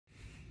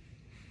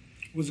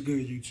What's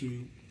good,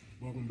 YouTube?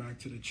 Welcome back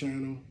to the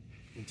channel.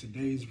 In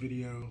today's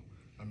video,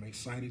 I'm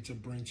excited to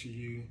bring to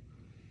you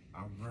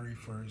our very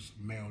first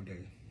mail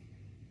day.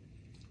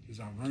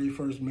 It's our very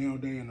first mail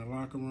day in the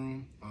locker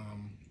room.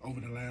 Over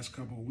the last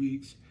couple of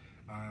weeks,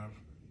 I've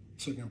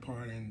taken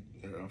part in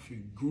a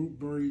few group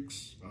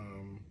breaks,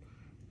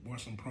 bought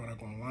some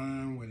product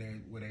online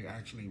where they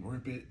actually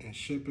rip it and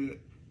ship it.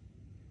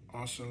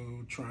 Also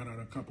tried out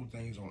a couple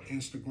things on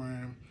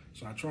Instagram.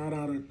 So I tried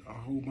out a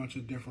whole bunch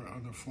of different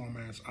other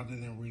formats other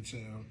than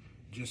retail,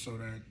 just so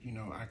that, you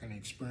know, I can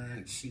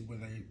experience, see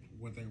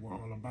what they were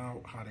all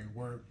about, how they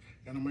work,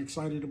 and I'm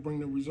excited to bring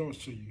the results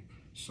to you.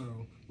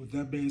 So with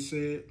that being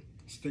said,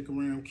 stick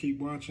around, keep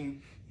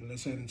watching, and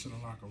let's head into the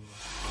locker room.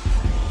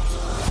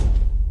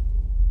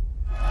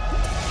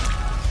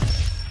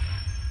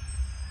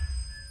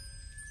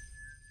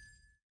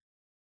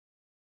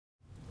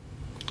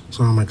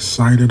 So I'm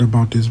excited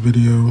about this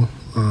video.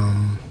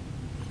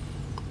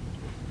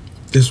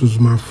 This was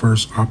my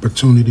first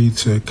opportunity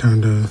to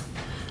kind of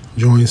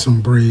join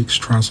some breaks,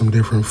 try some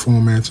different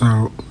formats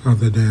out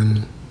other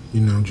than, you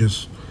know,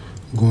 just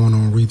going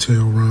on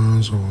retail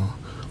runs or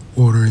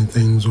ordering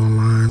things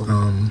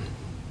online.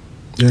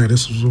 Yeah,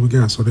 this is what we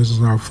got. So this is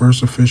our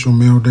first official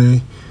mail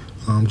day,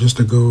 just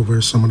to go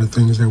over some of the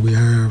things that we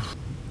have.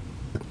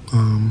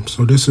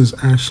 So this is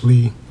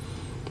actually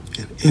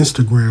an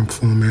Instagram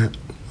format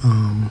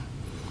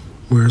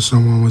where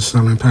someone was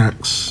selling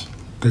packs.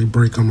 They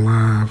break them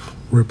live,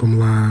 rip them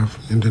live,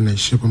 and then they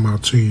ship them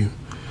out to you.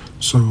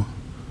 So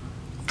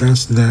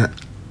that's that.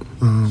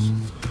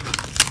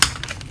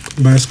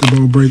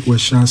 Basketball break with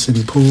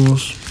ChiCity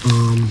Pools.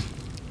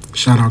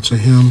 Shout out to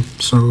him.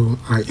 So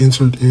I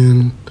entered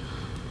in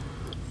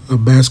a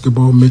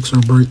basketball mixer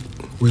break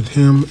with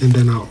him, and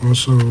then I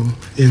also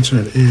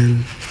entered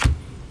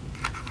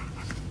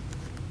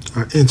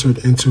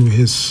into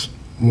his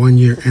 1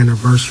 year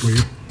anniversary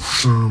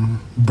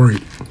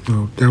break.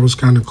 So that was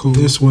kind of cool.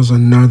 This was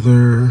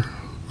another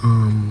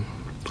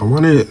I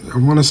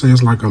want to say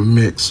it's like a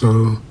mix.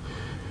 So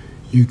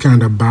you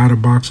kind of buy the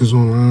boxes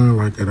online,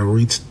 like at a I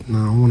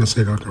want to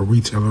say like a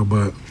retailer,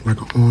 but like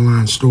an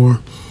online store,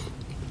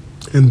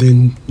 and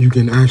then you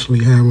can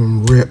actually have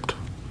them ripped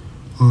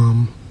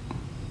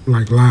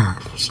like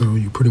live. So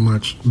you pretty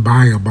much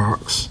buy a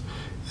box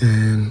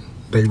and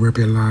they rip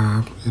it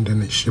live and then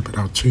they ship it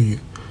out to you.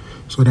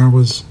 So that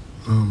was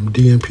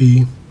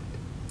D&P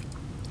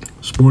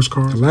Sports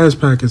Cards. The last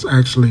pack is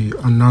actually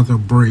another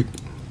break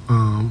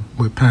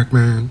with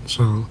Packman.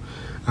 So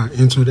I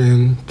entered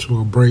into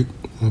a break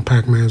on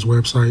Packman's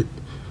website,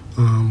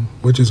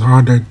 which is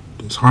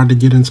it's hard to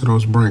get into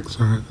those breaks.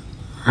 I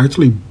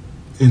actually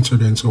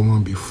entered into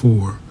one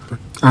before.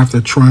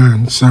 After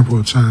trying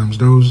several times,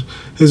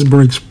 his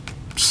breaks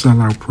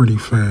sell out pretty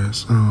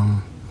fast.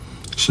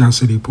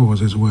 ChiCity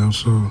Pools as well.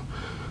 So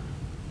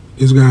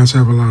these guys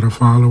have a lot of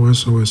followers,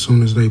 so as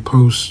soon as they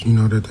post, you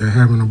know, that they're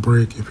having a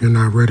break, if you're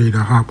not ready to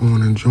hop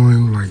on and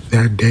join like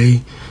that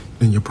day,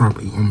 then you're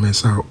probably gonna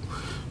miss out.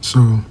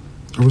 So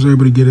I was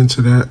able to get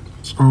into that.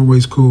 It's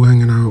always cool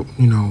hanging out,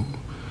 you know,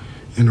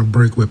 in a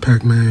break with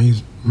Packman.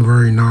 He's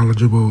very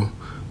knowledgeable.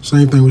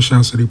 Same thing with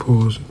ChiCity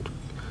Pools.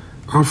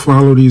 I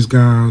follow these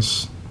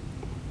guys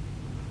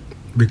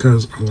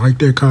because I like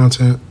their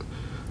content.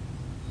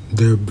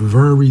 They're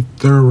very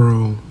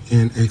thorough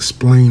in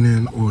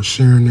explaining or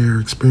sharing their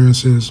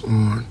experiences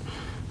on,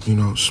 you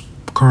know,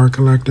 card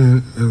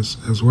collecting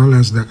as well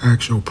as the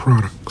actual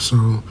product.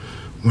 So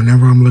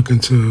whenever I'm looking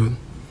to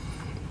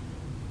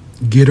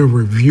get a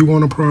review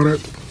on a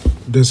product,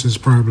 this is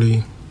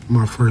probably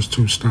my first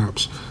two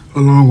stops.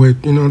 Along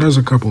with, you know, there's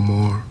a couple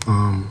more,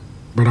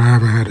 but I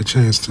haven't had a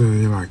chance to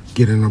like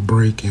get in a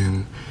break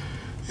and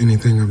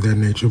anything of that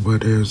nature.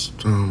 But there's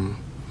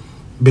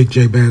Big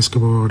J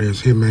Basketball,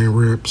 there's Hitman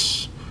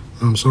Rips.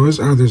 So there's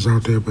others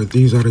out there, but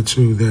these are the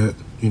two that,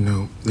 you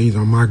know, these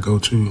are my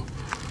go-to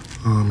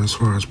as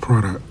far as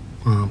product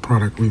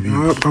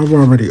reviews. I've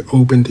already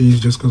opened these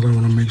just because I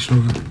want to make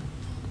sure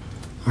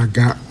I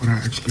got what I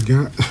actually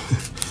got.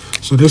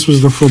 So this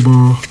was the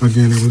football.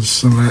 Again, it was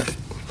select.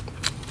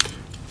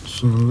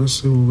 So let's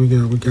see what we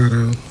got. We got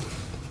a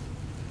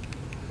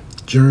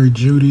Jerry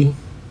Judy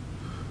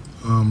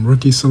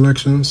rookie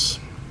selections.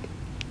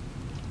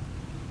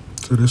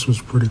 So this was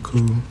pretty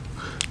cool.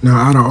 Now,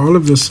 out of all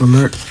of the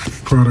select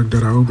product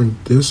that I opened,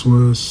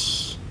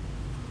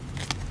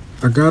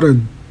 I got a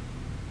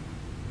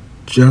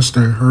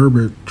Justin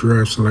Herbert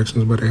draft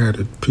selections, but it had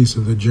a piece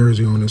of the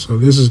jersey on it. So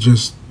this is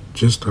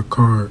just a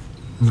card,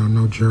 you know,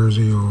 no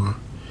jersey or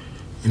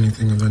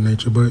anything of that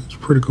nature, but it's a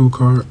pretty cool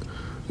card.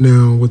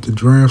 Now, with the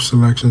draft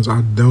selections, I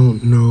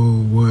don't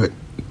know what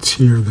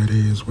tier that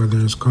is, whether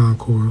it's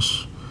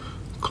concourse,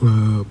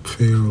 club,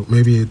 field.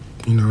 Maybe it,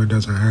 you know, it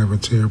doesn't have a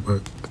tier,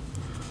 but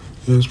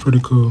yeah, it's pretty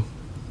cool.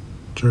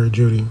 Jerry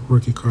Judy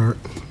rookie card.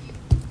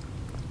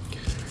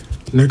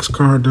 Next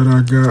card that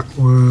I got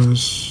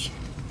was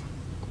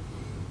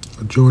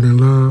a Jordan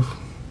Love,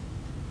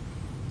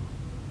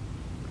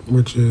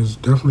 which is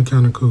definitely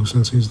kind of cool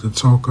since he's the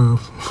talk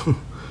of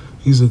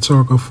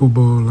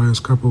football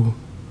last couple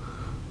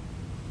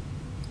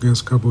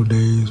guess, couple of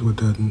days with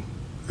that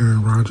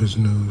Aaron Rodgers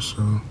news.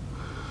 So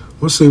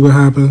we'll see what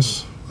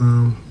happens.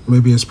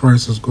 Maybe his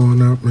price is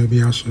going up.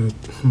 Maybe I should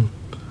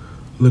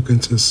look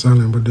into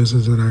selling. But this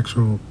is an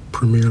actual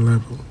premier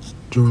level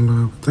Jordan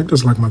Love. I think this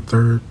is like my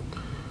third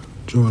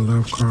Jordan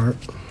Love card.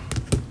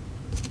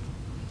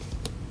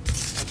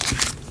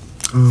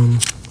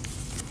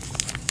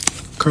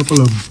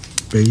 Couple of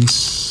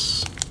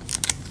base.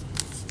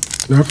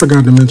 Now I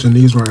forgot to mention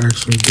these were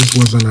actually, this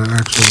wasn't an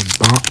actual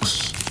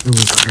box. It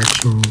was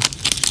actual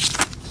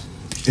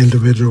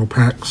individual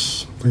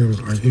packs. I think it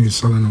was like he was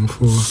selling them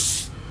for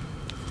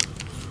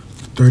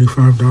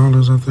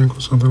 $35, I think,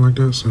 or something like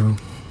that. So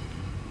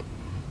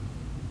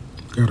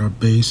got a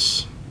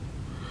base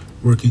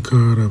rookie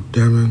card of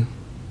Devin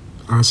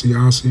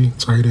Ossie,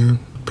 tight end,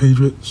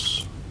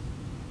 Patriots.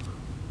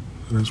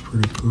 So that's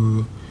pretty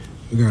cool.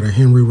 We got a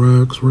Henry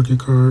Ruggs rookie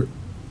card.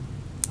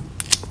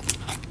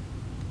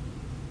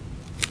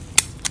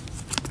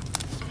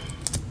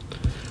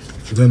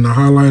 And then the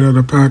highlight of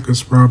the pack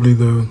is probably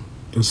the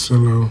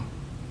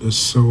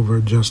silver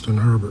Justin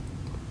Herbert.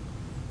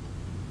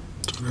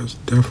 So that's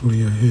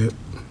definitely a hit.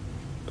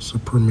 It's a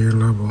premier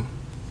level.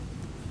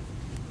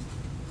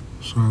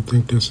 So I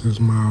think this is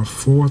my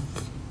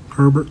fourth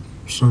Herbert.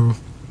 So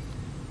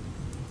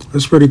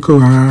that's pretty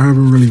cool. I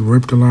haven't really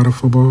ripped a lot of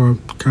football.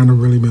 I've kind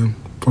of really been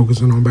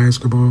focusing on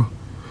basketball,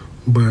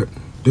 but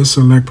this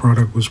select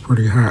product was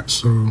pretty hot.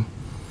 So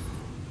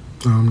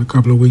a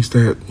couple of weeks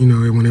that, you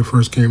know, when it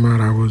first came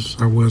out, I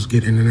was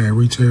getting in that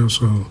retail,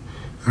 so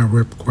I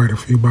ripped quite a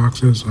few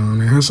boxes.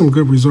 It has some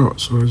good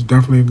results, so it's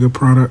definitely a good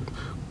product.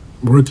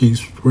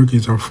 Rookies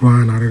are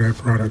flying out of that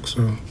product.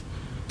 So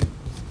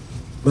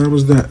that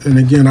was that. And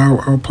again,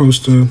 I'll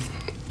post the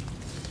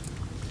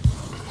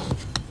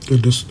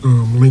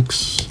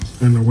links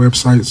and the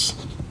websites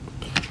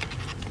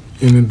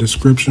in the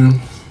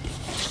description.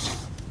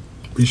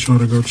 Be sure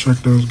to go check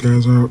those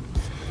guys out.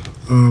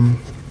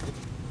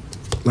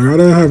 Like, I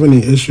didn't have any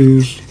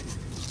issues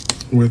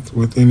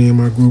with any of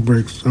my group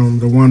breaks.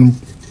 The one,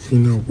 you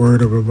know,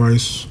 word of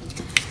advice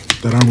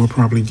that I would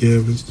probably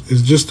give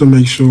is just to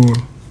make sure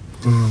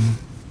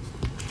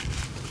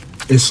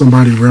it's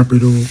somebody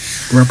reputable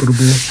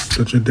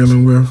that you're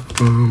dealing with.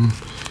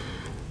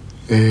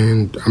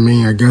 And I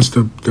mean, I guess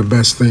the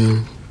best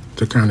thing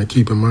to kind of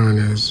keep in mind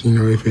is, you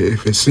know, if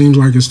it seems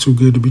like it's too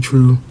good to be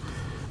true,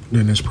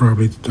 then it's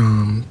probably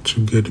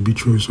too good to be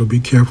true. So be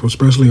careful,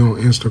 especially on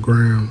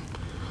Instagram.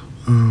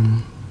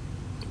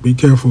 Be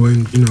careful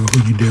in, you know,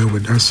 who you deal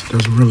with. That's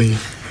really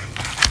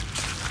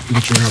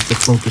what you have to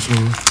focus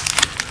on.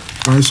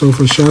 All right, so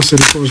for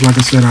ChiCity Sports, like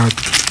I said, I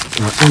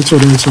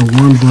entered into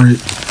one break,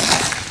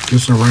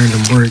 just a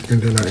random break, and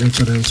then I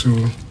entered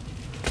into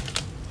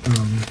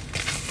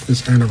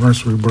this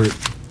anniversary break,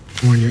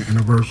 1 year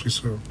anniversary.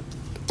 So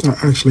I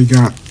actually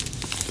got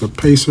the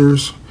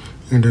Pacers,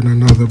 and then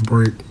another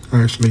break,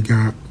 I actually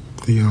got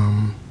the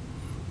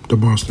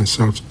Boston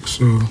Celtics.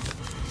 So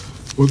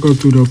we'll go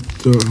through the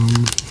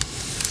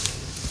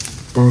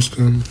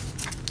Boston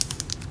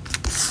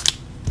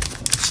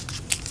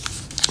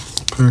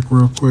pack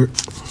real quick.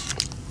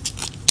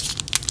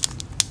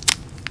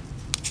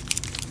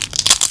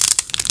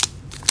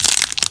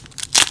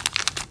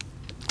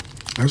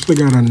 I actually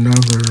got I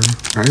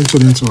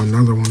entered into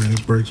another one of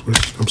his breaks,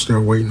 which I'm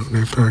still waiting on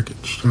that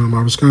package.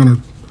 I was kind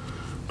of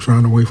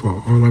trying to wait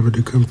for all of it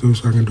to come through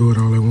so I can do it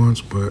all at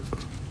once, but,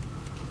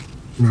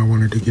 you know, I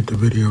wanted to get the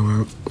video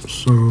out.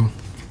 So,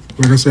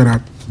 like I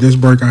said, this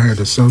break I had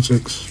the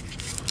Celtics.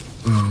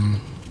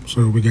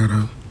 So we got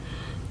a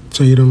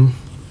Tatum,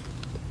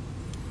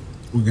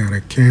 we got a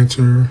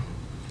Cantor,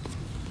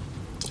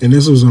 and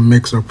this was a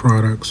mix of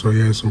products. So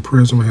you had some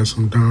Prism, had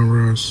some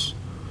Donruss,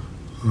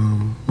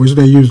 which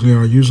they usually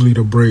are. Usually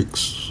the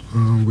breaks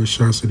with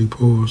ChiCity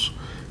pulls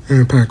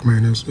and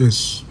Packman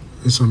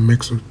it's a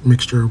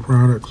mixture of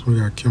products. We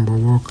got Kemba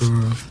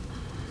Walker,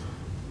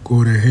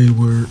 Gordon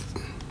Hayward,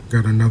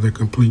 got another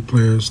complete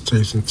players,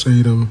 Jason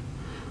Tatum.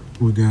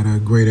 We got a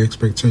Great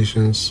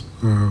Expectations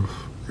of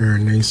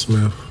Aaron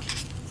Naismith.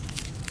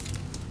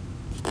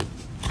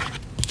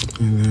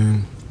 And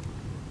then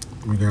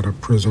we got a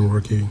Prism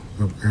rookie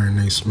of Aaron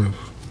Naismith.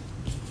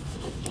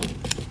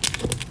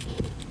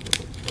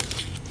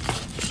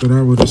 So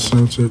that was the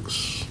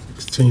Celtics.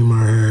 The team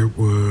I had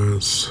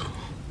was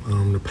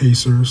the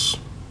Pacers.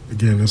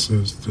 Again, this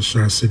is the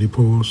ChiCity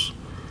pools.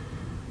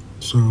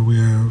 So we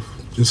have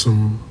just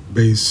some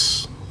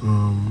base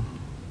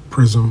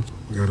Prism.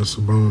 We got a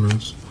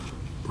Sabonis,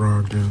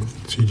 Brogdon,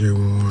 TJ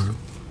Warren,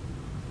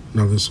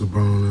 another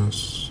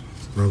Sabonis,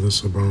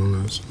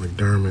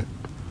 McDermott,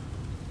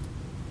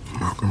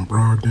 Malcolm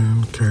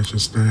Brogdon,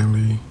 Cassius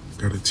Stanley,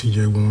 got a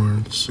TJ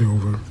Warren,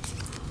 silver,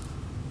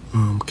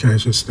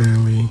 Cassius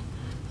Stanley,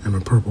 and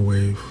a purple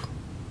wave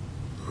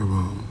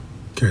of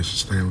Cassius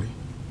Stanley.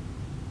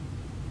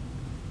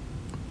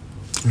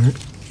 All right.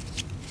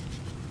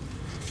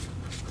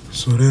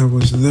 So that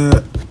was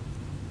that.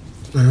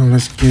 Now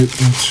let's get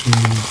into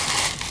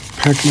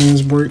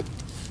Packman's break.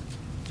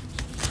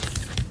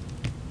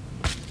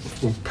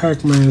 For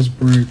Packman's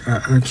break,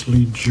 I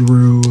actually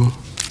drew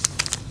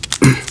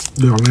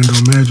the Orlando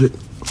Magic.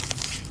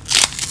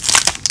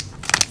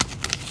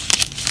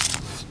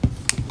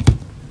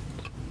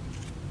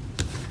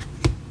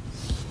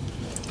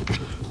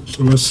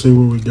 So let's see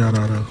what we got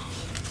out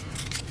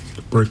of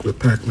the break with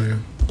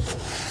Packman.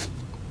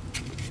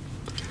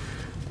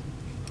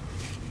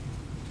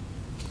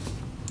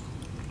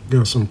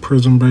 Got some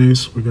Prism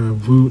base. We got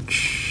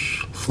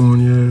Vooch,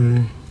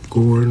 Fournier,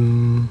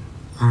 Gordon,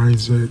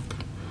 Isaac,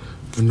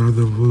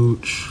 another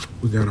Vooch.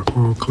 We got an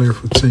all clear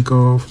for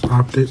takeoff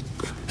optic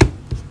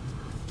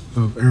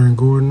of Aaron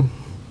Gordon.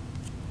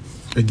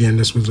 Again,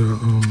 this was a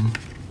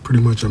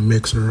pretty much a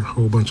mixer, a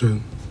whole bunch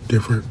of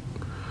different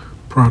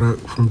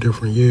product from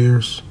different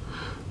years.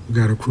 We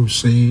got a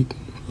Crusade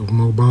of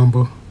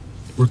Mamba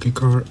rookie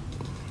card.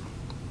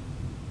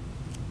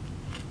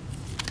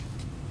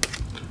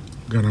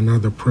 Got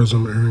another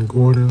Prism Aaron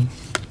Gordon,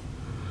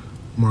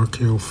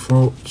 Markelle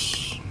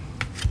Fultz.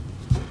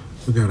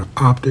 We got an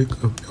optic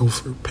of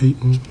Elfrid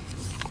Payton,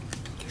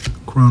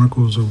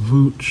 Chronicles of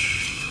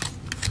Vooch,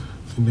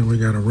 and then we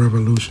got a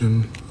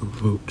Revolution of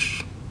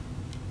Vooch.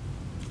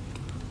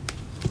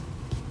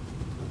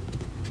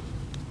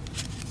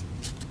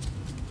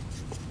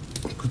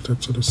 Put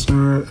that to the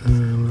side,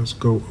 and let's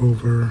go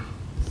over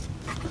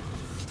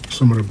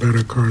some of the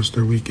better cards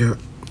that we got.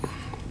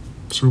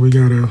 So we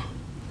got a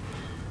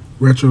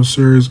Retro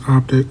Series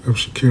optic of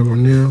Shaquille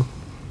O'Neal,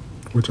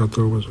 which I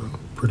thought was a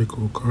pretty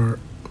cool card.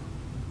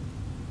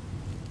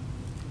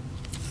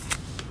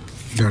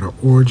 Got an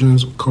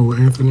Origins of Cole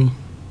Anthony.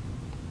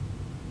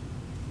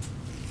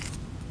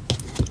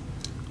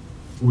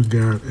 We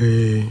got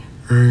a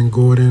Aaron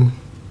Gordon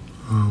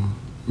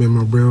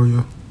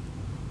memorabilia.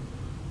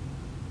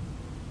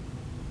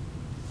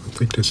 I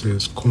think this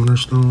is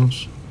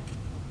Cornerstones.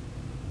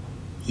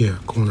 Yeah,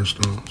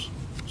 Cornerstones.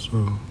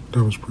 So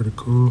that was pretty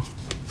cool.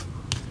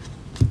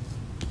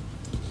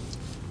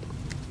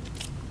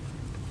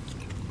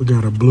 We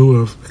got a blue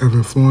of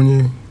Evan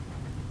Fournier,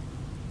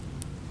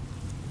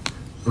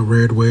 a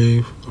red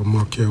wave of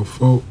Markelle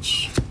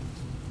Fultz,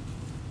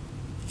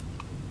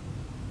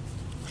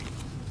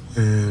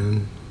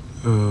 and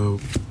a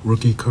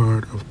rookie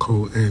card of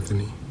Cole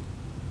Anthony.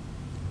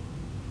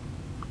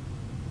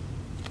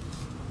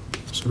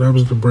 So that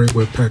was the break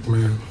with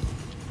Packman.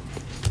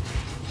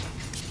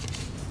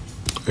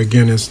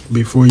 Again, it's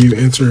before you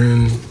enter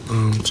in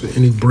to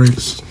any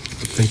breaks,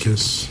 I think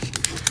it's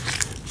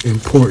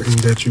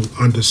important that you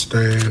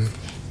understand,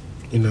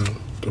 you know,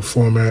 the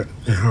format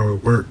and how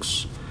it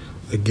works.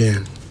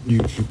 Again,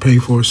 you pay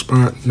for a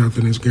spot,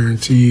 nothing is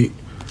guaranteed.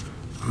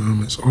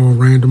 It's all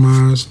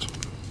randomized.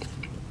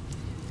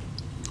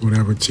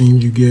 Whatever team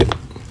you get,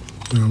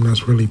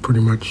 that's really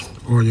pretty much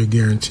all you're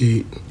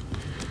guaranteed.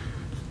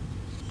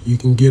 You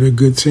can get a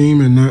good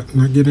team and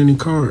not get any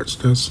cards.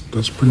 That's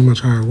pretty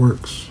much how it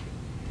works.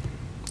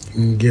 You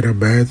can get a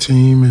bad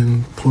team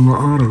and pull an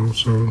auto.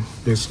 So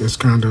it's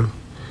kind of,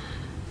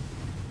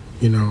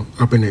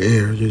 up in the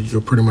air.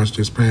 You're pretty much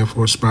just paying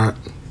for a spot,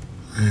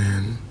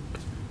 and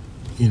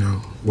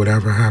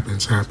whatever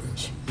happens,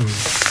 happens.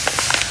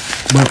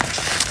 But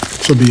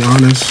to be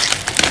honest,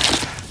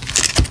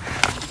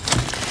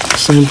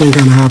 same thing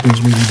kind of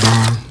happens when you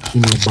buy,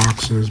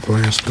 boxes,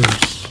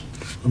 blasters.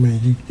 I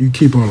mean, you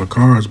keep all the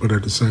cards, but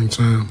at the same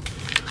time,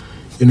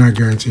 you're not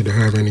guaranteed to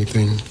have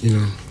anything,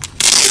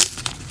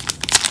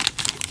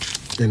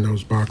 in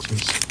those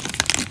boxes.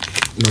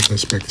 Nothing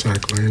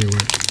spectacular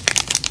anyway.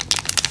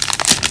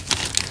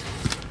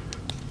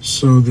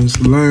 So this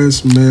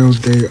last mail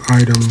day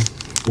item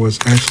was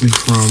actually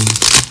from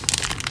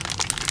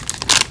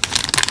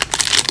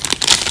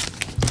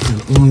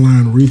an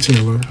online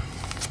retailer,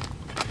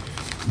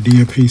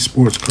 D&P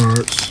Sports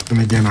Cards. And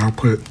again, I'll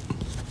put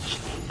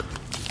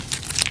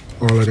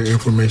all of the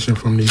information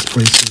from these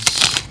places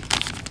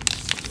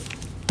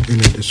in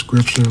the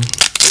description.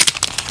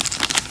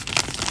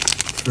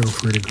 Feel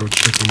free to go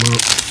check them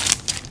out.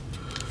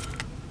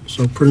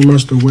 So pretty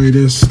much the way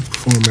this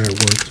format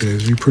works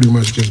is you pretty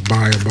much just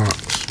buy a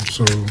box.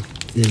 So,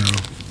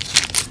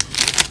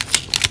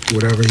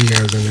 whatever he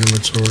has in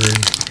inventory,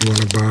 if you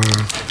want to buy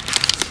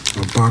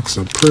a box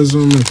of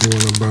Prism, if you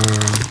want to buy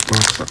a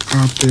box of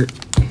Optic,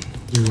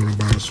 you want to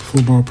buy a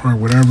football part,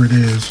 whatever it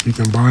is, you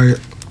can buy it.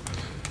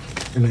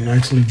 And they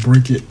actually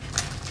break it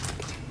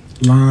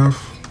live,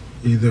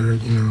 either,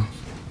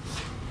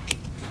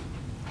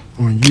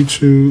 on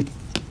YouTube,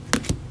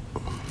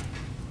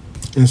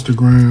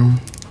 Instagram,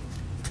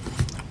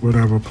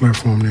 whatever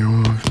platform they're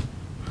on.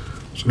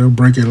 So they'll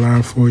break it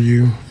live for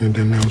you, and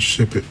then they'll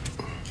ship it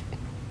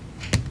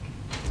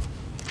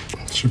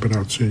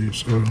out to you.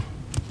 So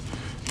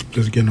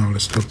just getting all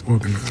this stuff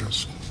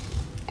organized.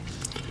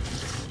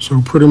 So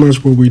pretty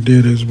much what we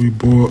did is we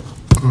bought,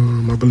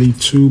 I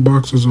believe, 2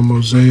 boxes of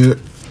Mosaic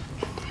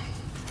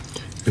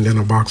and then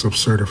a box of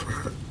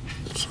Certified.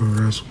 So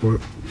that's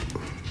what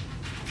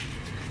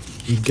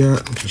we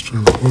got. I'm just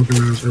trying to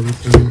organize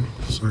everything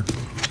so I can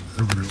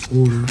have it in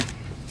order.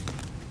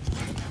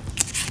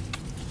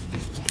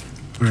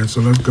 All right,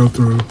 so let's go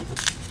through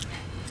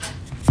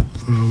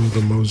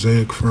the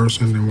Mosaic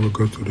first, and then we'll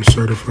go through the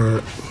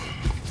Certified.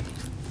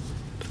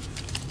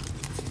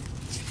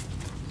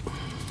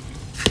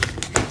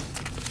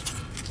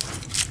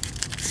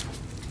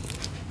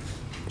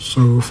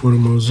 So for the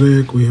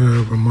Mosaic, we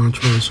have a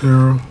Montrezl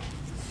Harrell,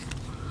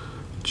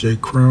 Jay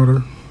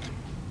Crowder,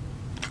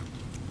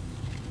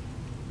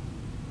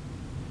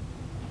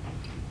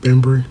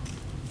 Bembry,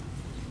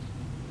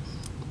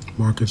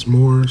 Marcus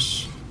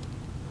Morris,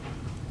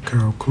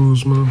 Kyle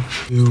Kuzma,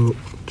 Hill,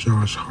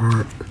 Josh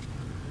Hart,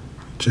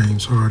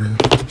 James Harden.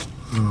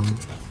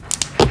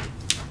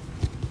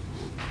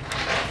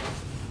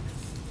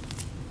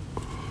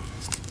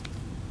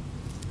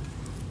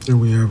 Then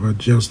we have a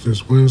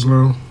Justice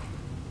Winslow,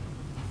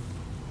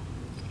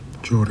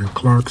 Jordan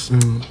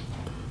Clarkson,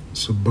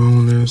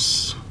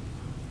 Sabonis,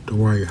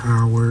 Dwight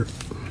Howard.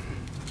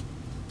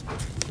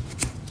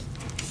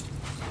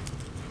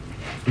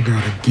 We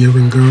got a give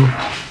and go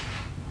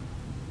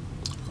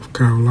of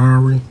Kyle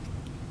Lowry,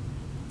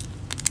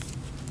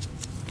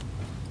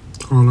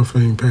 Hall of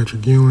Fame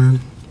Patrick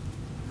Ewing,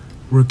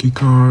 rookie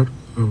card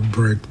of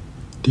Brett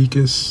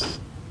Deakes,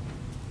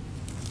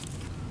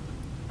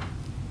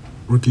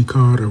 rookie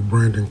card of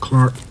Brandon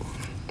Clark,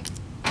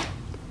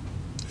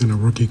 and a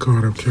rookie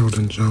card of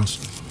Keldon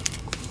Johnson.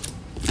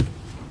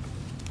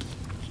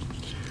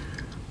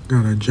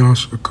 Got a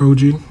Josh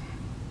Okogie.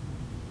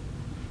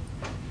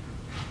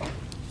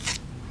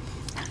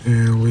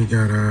 And we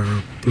got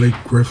a Blake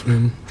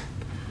Griffin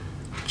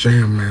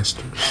Jam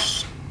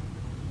Masters.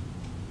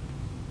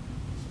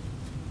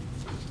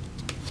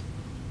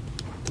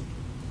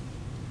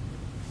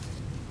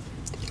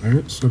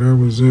 Alright, so that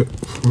was it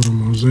for the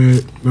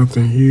Mosaic.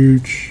 Nothing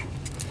huge.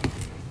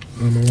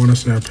 I want to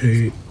say I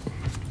paid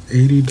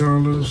 $80,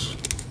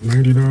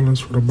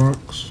 $90 for the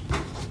box.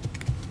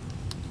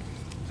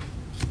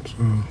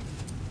 So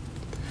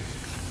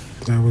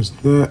that was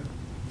that.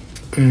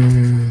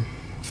 And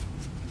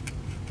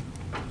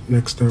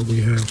next up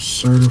we have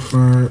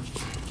certified.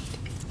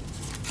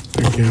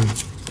 Again,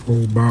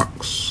 whole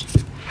box.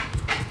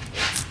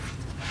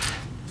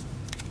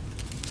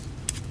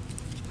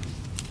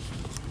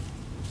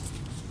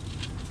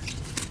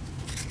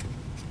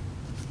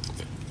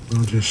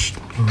 I'll just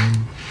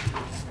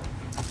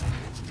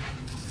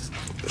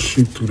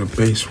shoot through the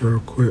base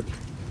real quick.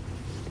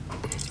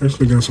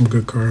 Actually got some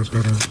good cards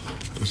out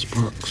of this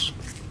box.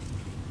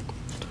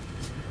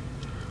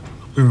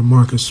 Got a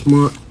Marcus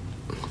Smart,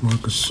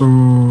 Marcus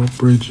Saul,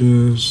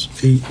 Bridges,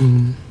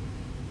 Ayton,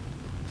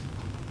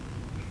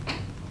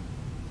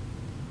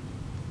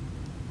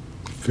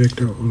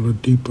 Victor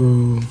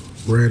Oladipo,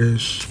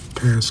 Reddish,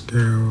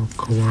 Pascal,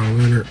 Kawhi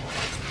Leonard,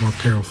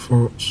 Markelle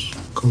Fultz,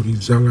 Cody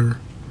Zeller,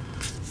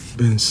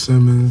 Ben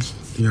Simmons,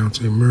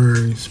 Deontay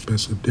Murray,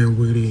 Spencer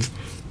Dinwiddie,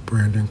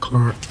 Brandon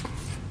Clark,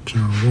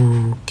 John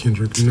Wall,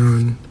 Kendrick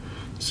Nunn,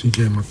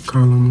 CJ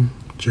McCollum,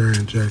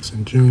 Jaren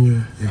Jackson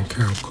Jr., and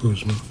Kyle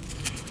Kuzma.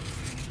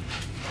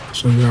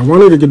 So yeah, I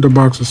wanted to get the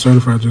boxes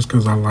certified just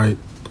because I like,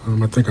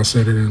 I think I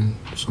said it in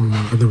some of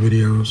my other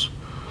videos,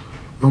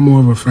 I'm more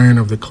of a fan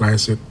of the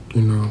classic,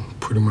 you know,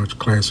 pretty much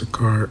classic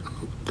card.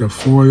 The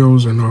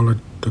foils and all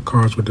of the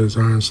cards with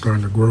designs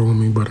starting to grow on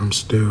me, but I'm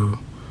still,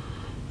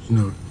 you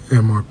know,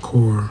 at my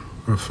core,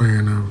 a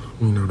fan of,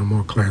 you know, the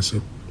more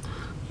classic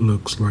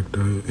looks like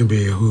the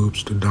NBA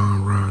Hoops, the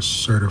Don Russ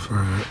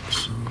certified.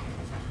 So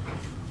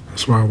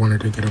that's why I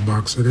wanted to get a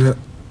box of that.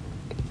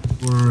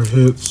 For our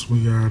hits,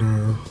 we got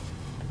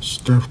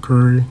Steph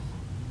Curry,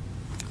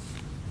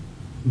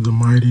 the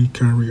mighty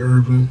Kyrie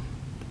Irving.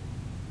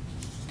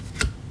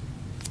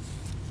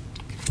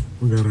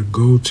 We got a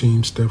Gold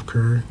Team Steph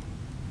Curry.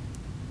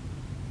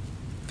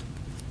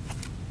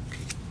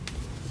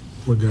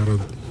 We got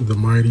the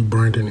mighty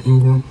Brandon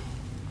Ingram.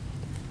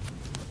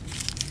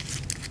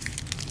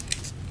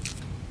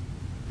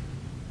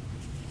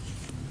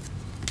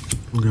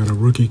 We got a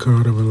rookie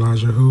card of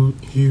Elijah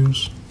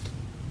Hughes.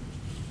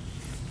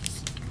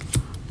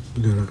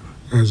 We got a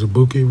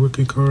Azubuike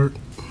rookie card.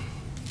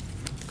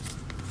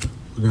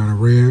 We got a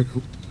red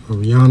of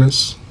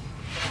Giannis.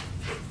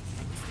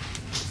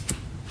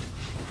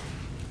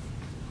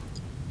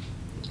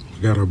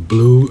 We got a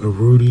blue of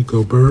Rudy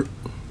Gobert.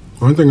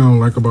 One thing I don't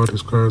like about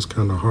this card is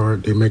kind of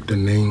hard. They make the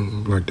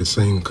name like the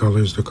same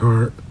color as the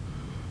card.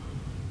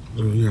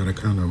 So you gotta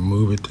kind of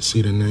move it to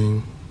see the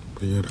name.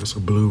 But yeah, that's a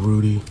blue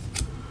Rudy.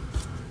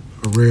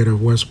 A red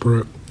of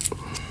Westbrook.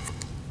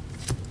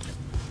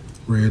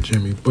 Red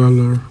Jimmy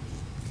Butler.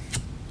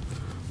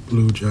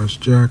 Blue Josh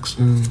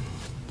Jackson.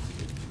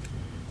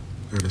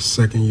 Got a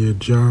second-year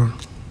Ja.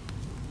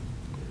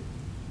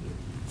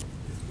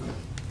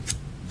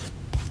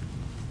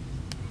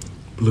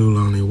 Blue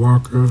Lonnie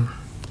Walker.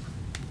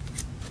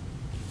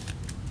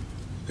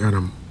 Got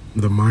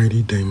the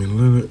mighty Damian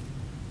Lillard.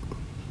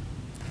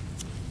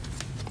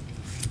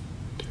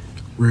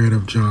 Red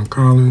of John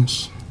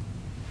Collins.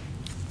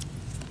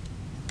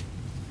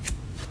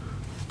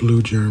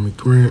 Blue Jeremy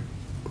Grant.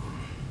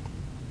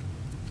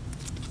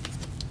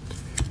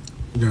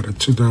 We got a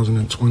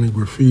 2020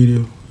 graffiti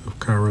of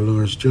Kyra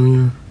Lewis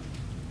Jr.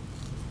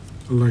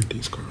 I like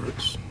these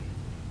cards.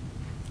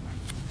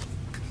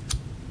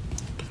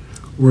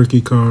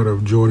 Rookie card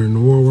of Jordan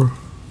Nwora.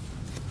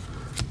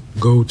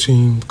 Gold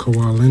Team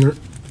Kawhi Leonard.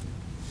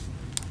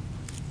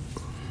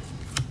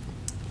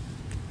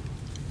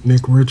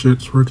 Nick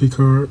Richards rookie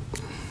card.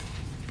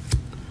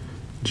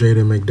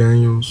 Jaden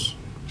McDaniels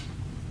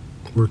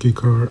rookie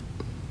card.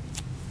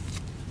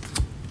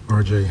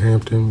 RJ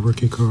Hampton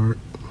rookie card.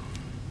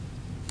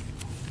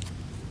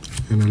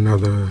 And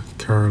another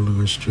Carl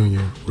Lewis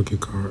Jr. rookie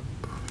card.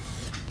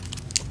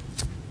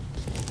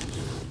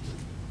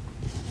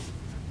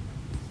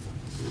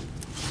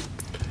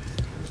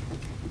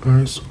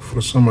 Alright, so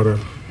for some of the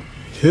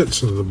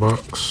hits of the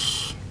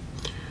box,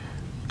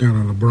 got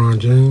a LeBron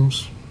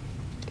James.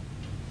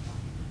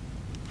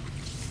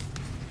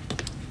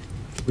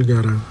 We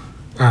got a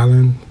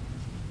Allen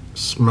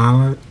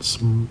Smalagic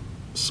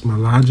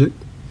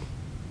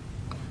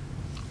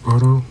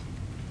auto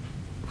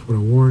for the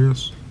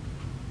Warriors.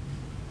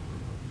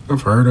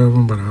 I've heard of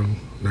him, but I've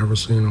never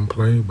seen him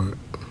play. But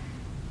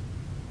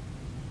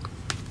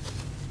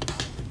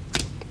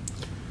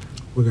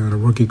we got a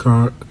rookie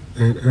card,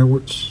 Ant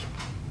Edwards.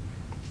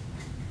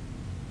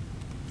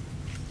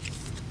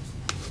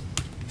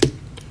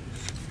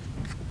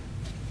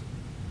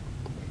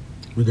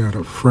 We got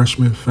a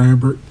freshman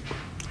fabric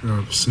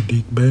of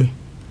Sadiq Bey,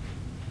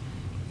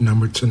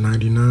 numbered to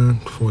 99,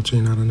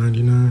 14 out of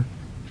 99.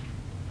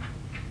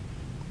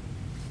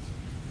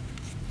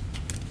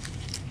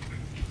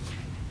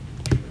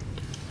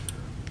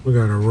 We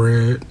got a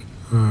red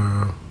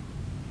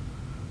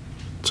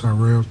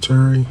Tyrell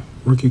Terry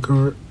rookie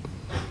card.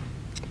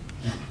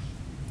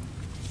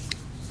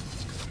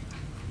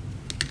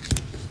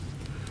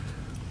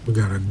 We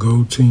got a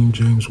gold team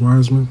James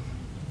Wiseman.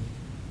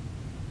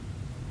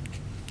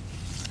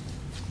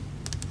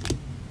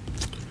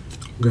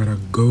 We got a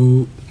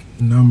gold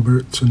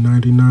numbered to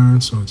 99,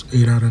 so it's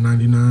 8 out of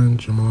 99,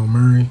 Jamal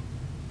Murray.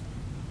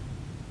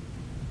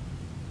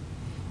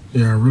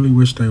 Yeah, I really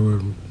wish they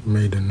would have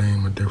made the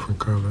name a different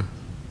color.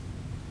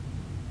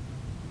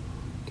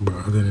 But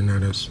other than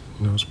that, it's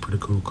a pretty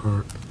cool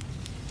card.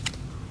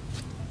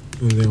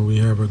 And then we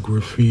have a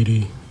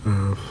graffiti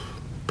of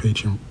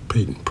Peyton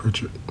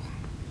Pritchard.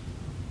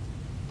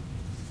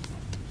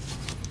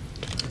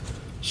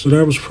 So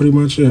that was pretty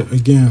much it.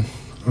 Again,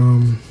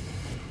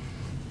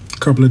 a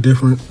couple of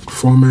different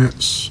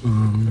formats.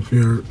 If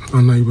you're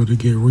unable to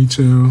get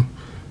retail,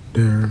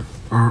 there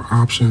are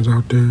options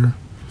out there.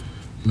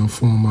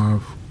 Form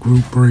of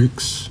group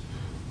breaks.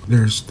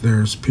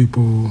 There's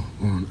people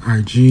on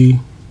IG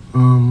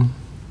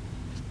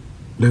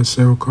that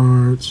sell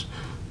cards.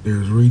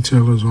 There's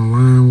retailers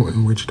online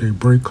in which they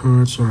break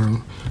cards. So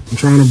I'm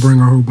trying to bring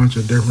a whole bunch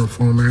of different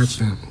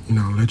formats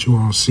and let you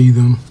all see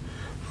them.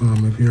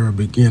 If you're a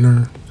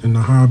beginner in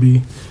the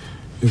hobby,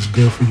 it's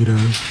good for you to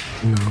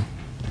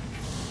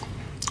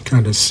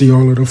kind of see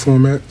all of the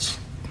formats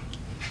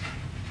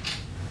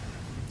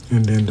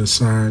and then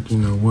decide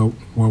what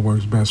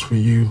works best for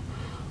you.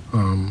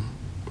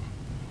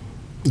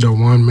 The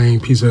one main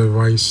piece of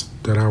advice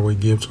that I would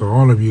give to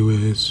all of you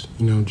is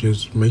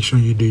just make sure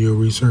you do your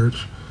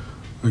research.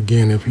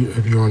 Again, if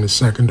you're on the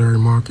secondary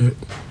market,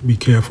 be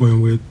careful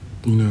with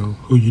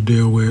who you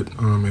deal with.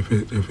 If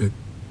it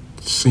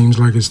seems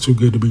like it's too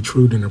good to be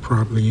true, then it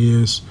probably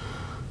is.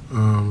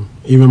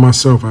 Even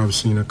myself, I've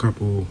seen a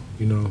couple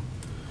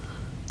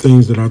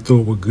things that I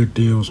thought were good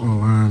deals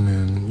online,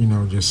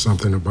 and just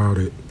something about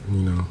it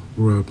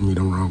rubbed me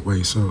the wrong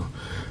way. So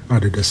I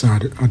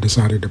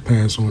decided to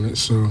pass on it.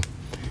 So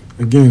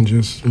again,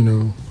 just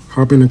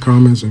hop in the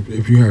comments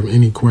if you have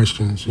any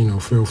questions.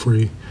 Feel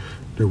free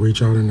to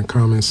reach out in the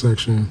comment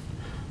section,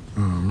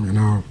 and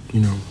I'll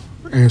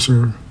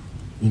answer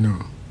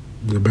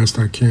the best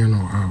I can,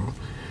 or I'll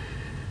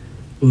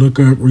look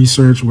up,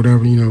 research,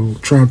 whatever,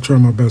 try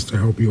my best to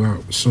help you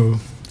out. So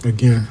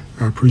again,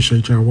 I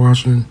appreciate y'all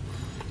watching.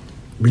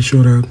 Be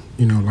sure to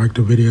like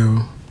the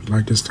video if you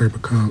like this type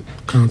of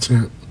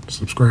content,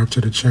 subscribe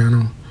to the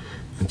channel,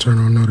 and turn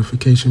on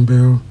notification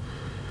bell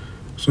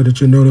so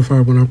that you're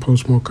notified when I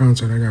post more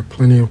content. I got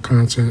plenty of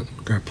content,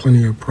 got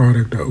plenty of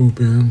product to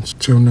open.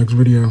 Till next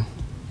video,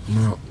 I'm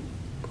out.